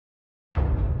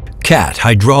CAT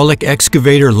Hydraulic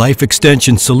Excavator Life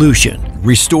Extension Solution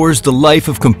restores the life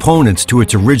of components to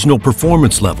its original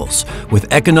performance levels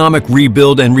with economic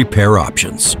rebuild and repair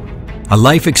options. A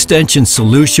life extension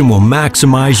solution will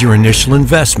maximize your initial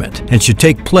investment and should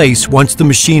take place once the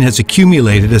machine has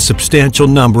accumulated a substantial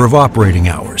number of operating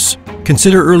hours.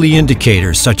 Consider early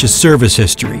indicators such as service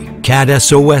history, CAT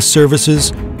SOS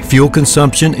services, fuel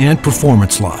consumption, and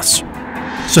performance loss.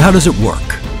 So how does it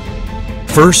work?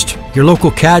 First, your local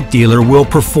CAT dealer will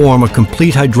perform a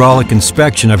complete hydraulic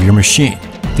inspection of your machine.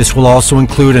 This will also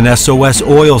include an SOS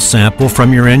oil sample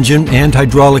from your engine and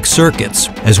hydraulic circuits,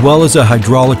 as well as a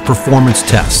hydraulic performance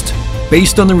test.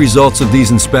 Based on the results of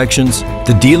these inspections,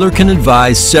 the dealer can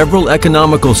advise several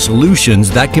economical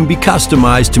solutions that can be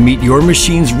customized to meet your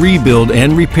machine's rebuild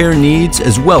and repair needs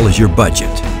as well as your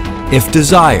budget. If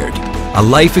desired, a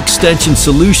life extension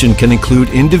solution can include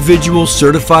individual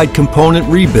certified component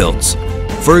rebuilds.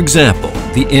 For example,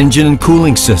 the engine and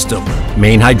cooling system,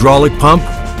 main hydraulic pump,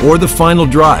 or the final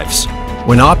drives.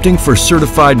 When opting for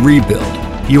certified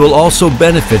rebuild, you will also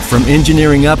benefit from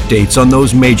engineering updates on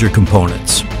those major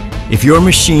components. If your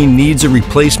machine needs a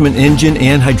replacement engine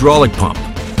and hydraulic pump,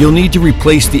 you'll need to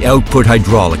replace the output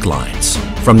hydraulic lines,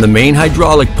 from the main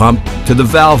hydraulic pump to the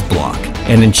valve block,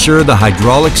 and ensure the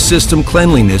hydraulic system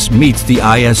cleanliness meets the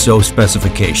ISO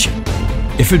specification.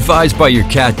 If advised by your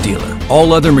CAT dealer,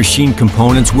 all other machine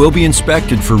components will be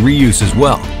inspected for reuse as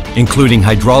well, including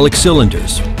hydraulic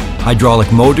cylinders,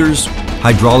 hydraulic motors,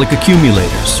 hydraulic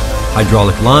accumulators,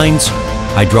 hydraulic lines,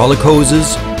 hydraulic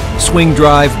hoses, swing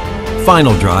drive,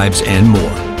 final drives, and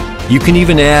more. You can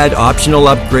even add optional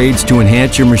upgrades to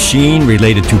enhance your machine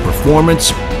related to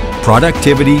performance,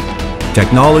 productivity,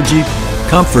 technology,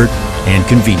 comfort, and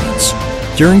convenience.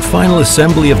 During final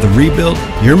assembly of the rebuild,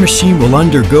 your machine will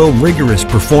undergo rigorous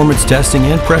performance testing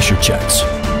and pressure checks.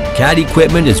 CAT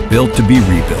equipment is built to be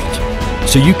rebuilt,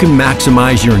 so you can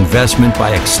maximize your investment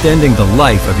by extending the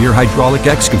life of your hydraulic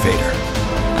excavator.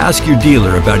 Ask your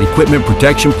dealer about equipment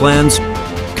protection plans,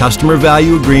 customer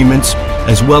value agreements,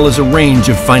 as well as a range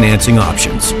of financing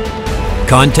options.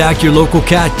 Contact your local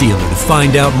CAT dealer to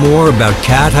find out more about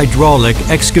CAT Hydraulic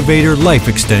Excavator Life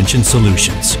Extension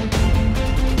Solutions.